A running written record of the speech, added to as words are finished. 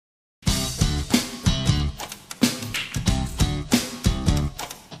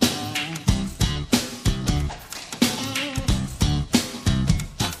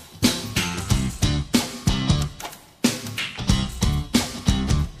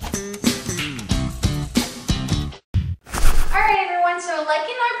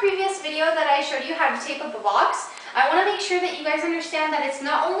how to tape up a box, I want to make sure that you guys understand that it's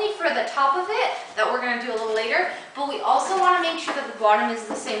not only for the top of it, that we're going to do a little later, but we also want to make sure that the bottom is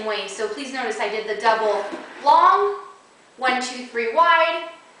the same way. So please notice I did the double long, 1, 2, 3 wide,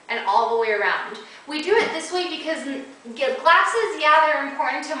 and all the way around. We do it this way because glasses, yeah, they're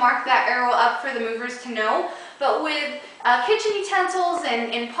important to mark that arrow up for the movers to know, but with kitchen utensils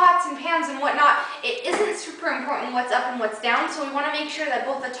and pots and pans and whatnot, it isn't super important what's up and what's down, so we want to make sure that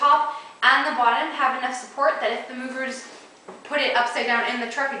both the top and the bottom have enough support that if the movers put it upside down in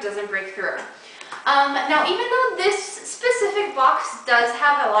the truck, it doesn't break through. Now, even though this specific box does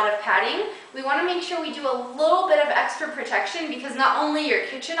have a lot of padding, we want to make sure we do a little bit of extra protection because not only your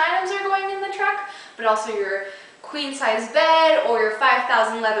kitchen items are going in the truck, but also your queen size bed or your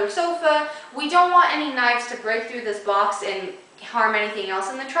 5,000 leather sofa. We don't want any knives to break through this box and harm anything else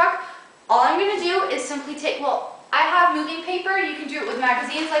in the truck. All I'm going to do is simply take, well, I have moving paper. You can do it with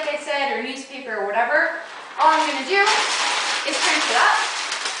magazines, like I said, or newspaper or whatever. All I'm going to do is print it up.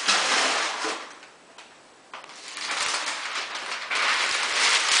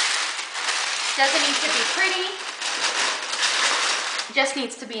 Doesn't need to be pretty, just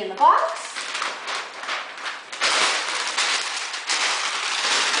needs to be in the box.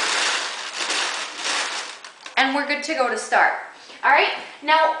 And we're good to go to start. All right,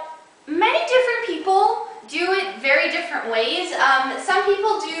 now many different people do it very different ways. Some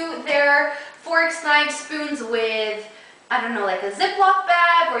people do their forks, knives, spoons with, I don't know, like a Ziploc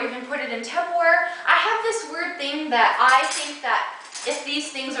bag or even put it in Tupperware. I have this weird thing that I think that if these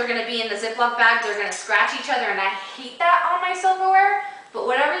things are going to be in the Ziploc bag, they're going to scratch each other, and I hate that on my silverware. But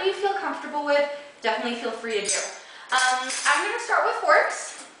whatever you feel comfortable with, definitely feel free to do. I'm going to start with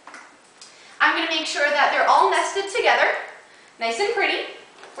forks. I'm going to make sure that they're all nested together, nice and pretty.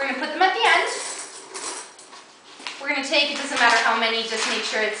 We're going to put them at the end. We're going to take, it doesn't matter how many, just make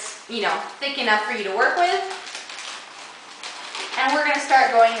sure it's, you know, thick enough for you to work with. And we're going to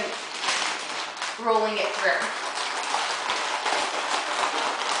start going and rolling it through.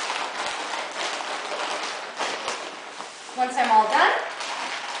 Once I'm all done,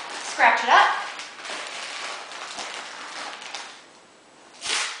 scratch it up,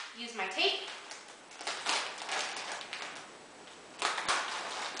 use my tape,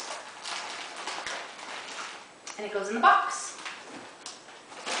 and it goes in the box.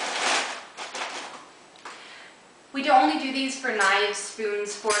 We don't only do these for knives,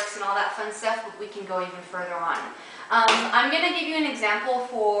 spoons, forks, and all that fun stuff, but we can go even further on. I'm going to give you an example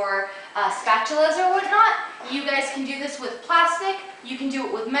for spatulas or whatnot. You guys can do this with plastic, you can do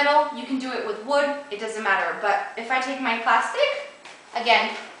it with metal, you can do it with wood, it doesn't matter. But if I take my plastic,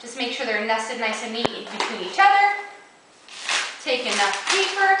 again, just make sure they're nested nice and neat between each other. Take enough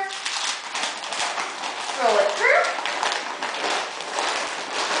paper, roll it through.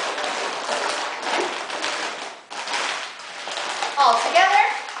 All together.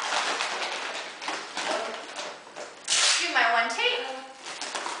 Do my one tape.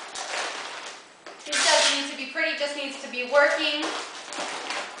 It doesn't need to be pretty, just needs to be working.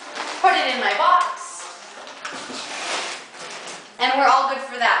 Put it in my box. And we're all good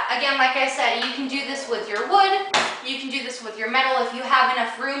for that. Again, like I said, you can do this with your wood, you can do this with your metal. If you have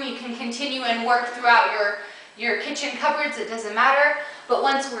enough room, you can continue and work throughout your kitchen cupboards, it doesn't matter. But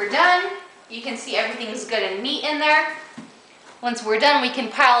once we're done, you can see everything's good and neat in there. Once we're done, we can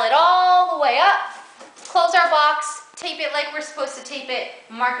pile it all the way up, close our box, tape it like we're supposed to tape it,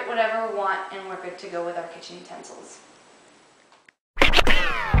 mark it whatever we want, and we're good to go with our kitchen utensils.